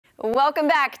Welcome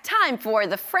back. Time for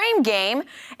the frame game.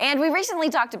 And we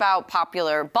recently talked about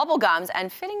popular bubble gums,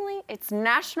 and fittingly, it's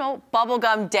National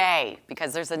Bubblegum Day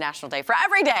because there's a national day for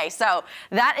every day. So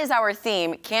that is our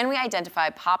theme. Can we identify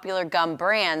popular gum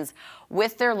brands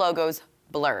with their logos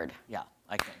blurred? Yeah,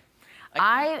 I can.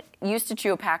 I used to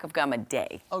chew a pack of gum a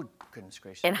day. Oh, goodness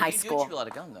gracious. In high school. You do chew a lot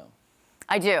of gum, though.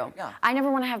 I do. Yeah. I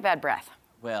never want to have bad breath.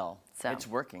 Well, it's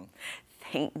working.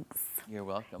 Thanks. You're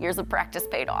welcome. Years of practice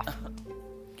paid off.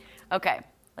 Okay,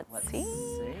 let's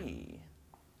see.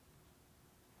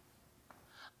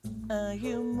 Are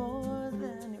you more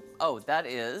than you... Oh, that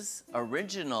is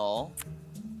original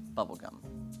bubble gum.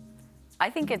 I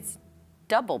think it's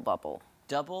double bubble.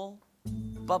 Double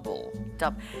bubble.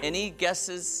 Any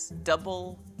guesses?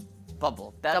 Double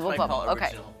bubble. That's double what bubble. I call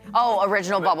original. Okay. Oh,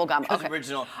 original bubble gum. Okay.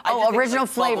 Original. Oh, original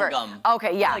flavor. Gum.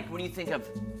 Okay, yeah. Like when you think of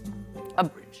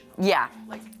original. Yeah.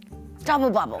 Like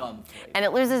double bubble. Gum and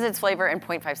it loses its flavor in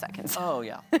 0.5 seconds. Oh,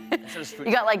 yeah.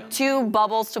 You got like 2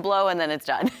 bubbles to blow and then it's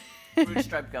done. Fruit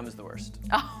striped gum is the worst.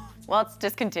 Oh, well, it's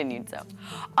discontinued, so.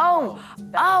 Oh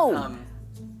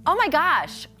my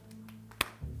gosh.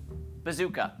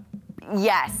 Bazooka.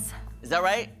 Yes. Is that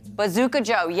right? Bazooka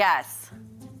Joe, yes.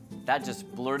 That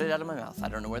just blurted out of my mouth. I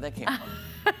don't know where that came from.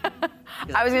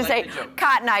 I was gonna say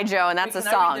Cotton Eye Joe, and that's a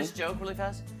song. Can I read this joke really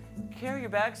fast? Carry your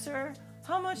bag, sir.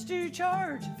 How much do you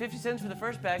charge? 50 cents for the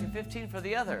first bag and 15 for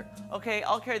the other. Okay,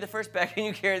 I'll carry the first bag and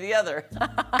you carry the other.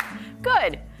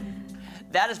 Good.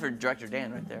 That is for Director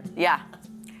Dan right there. Yeah.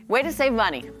 Way to save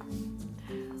money.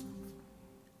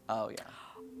 Oh, yeah.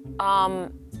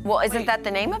 Well, isn't that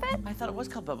the name of it? I thought it was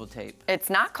called bubble tape. It's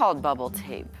not called bubble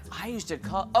tape. I used to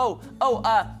call,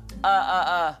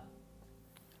 I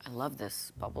love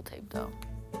this bubble tape, though.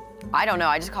 I don't know,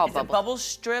 I just call it bubble. Bubble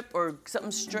strip or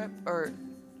something strip or,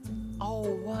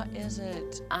 oh, what is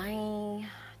it?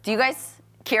 Do you guys,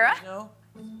 Kira? No.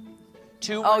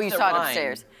 Oh, you saw it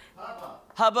upstairs.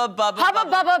 Hubba bubba. Hubba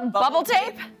bubba bubble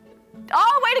tape?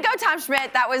 Oh, way to go, Tom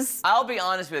Schmidt. That was I'll be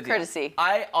honest with you. Courtesy.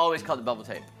 I always called it bubble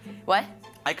tape. What?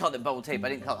 I called it bubble tape. I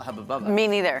didn't call it hubba bubba. Me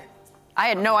neither. I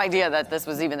had no idea that this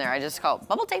was even there. I just called it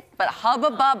bubble tape, but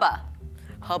hubba bubba.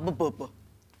 Hubba bubba.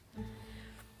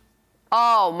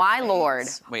 Oh, my Lord.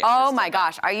 Wait, oh, my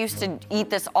gosh. I used to eat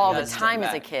this all the time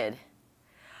as a kid.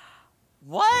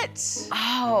 What?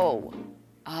 Oh.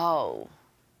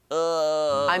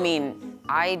 I mean,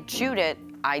 I chewed it.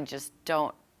 I just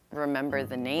don't remember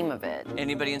the name of it.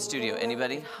 Anybody in studio?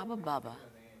 Anybody? Hubba bubba.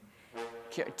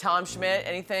 Tom Schmidt,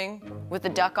 anything? With the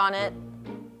duck on it?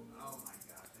 Oh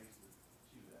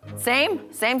my God. Same.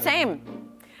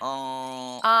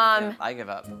 I give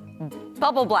up.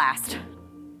 Bubble Blast.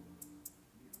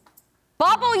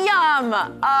 Bubble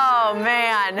Yum! Oh,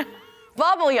 man.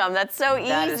 Bubble Yum, that's so easy.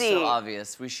 That is so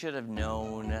obvious. We should have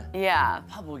known. Yeah.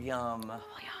 Bubble Yum.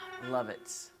 Love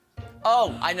it.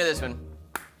 Oh, I know this one.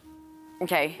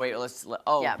 Okay. Wait, let's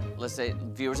say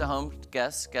viewers at home,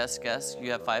 guess. You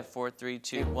have 5, 4, 3,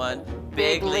 2, 1.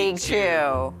 Big League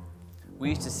Chew. We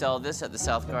used to sell this at the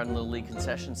South Garden Little League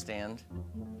concession stand.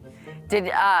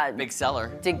 Big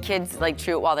seller. Did kids like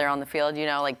chew it while they're on the field? You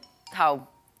know, like how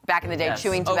back in the day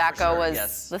chewing tobacco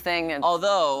was the thing. And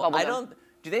although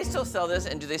do they still sell this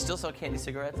and do they still sell candy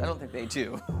cigarettes? I don't think they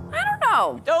do. I don't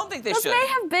know. Don't think they should. Those may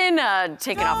have been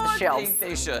taken off the shelves. I think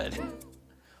they should.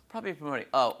 Probably promoting.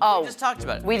 We just talked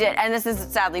about it. We did, and this is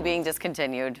sadly being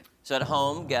discontinued. So at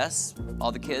home, guess,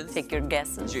 all the kids. Take your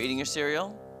guesses. As you're eating your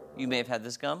cereal, you may have had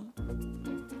this gum.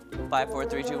 5, 4,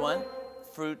 3, 2, 1.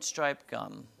 Fruit striped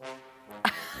gum.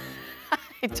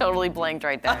 I totally blanked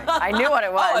right there. I knew what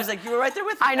it was. Oh, I was like, you were right there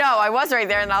with me. I know, I was right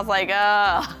there, and I was like,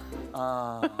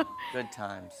 good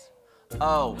times.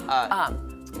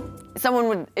 Someone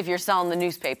would, if you're selling the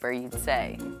newspaper, you'd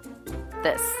say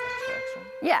this. Extra?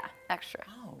 Yeah, extra.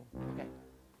 Oh, okay.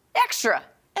 Extra.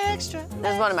 Extra.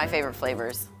 That's one of my favorite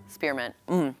flavors, spearmint.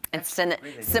 And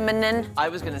cinnamon. I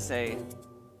was gonna say,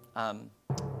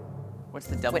 what's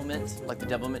the double mint? Like the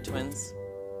double mint twins?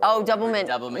 Oh, double mint.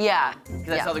 Double mint. Yeah.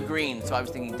 Because I saw the green, so I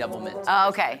was thinking double mint. Oh,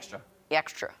 okay. Extra.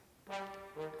 Extra.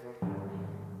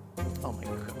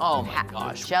 Oh my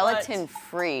gosh. Gelatin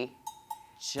free.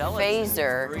 Gelatin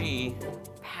Phaser. free.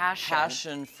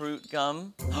 Passion fruit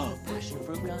gum. Oh, passion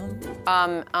fruit gum.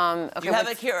 Okay. Do you have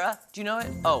it, Kira? Do you know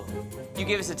it? Oh, you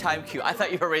gave us a time cue. I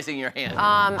thought you were raising your hand.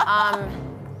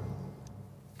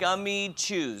 Gummy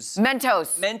chews.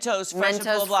 Mentos. Mentos fresh and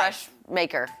full of life. Fresh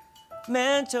maker.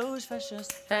 Mentos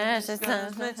freshest. Mentos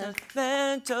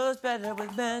better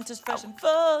with Mentos fresh and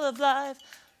full of life.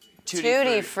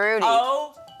 Tutti Frutti.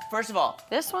 Oh, first of all.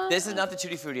 This one? This is not the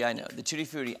Tutti Frutti I know. The Tutti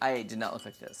Frutti, I did not look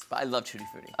like this, but I love Tutti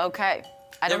Frutti. Okay.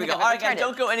 I There don't we think go. I've All ever right, guys, tried it.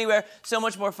 don't go anywhere. So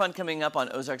much more fun coming up on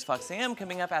Ozarks Fox AM,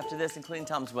 coming up after this, including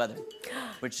Tom's weather,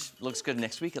 which looks good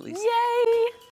next week at least. Yay!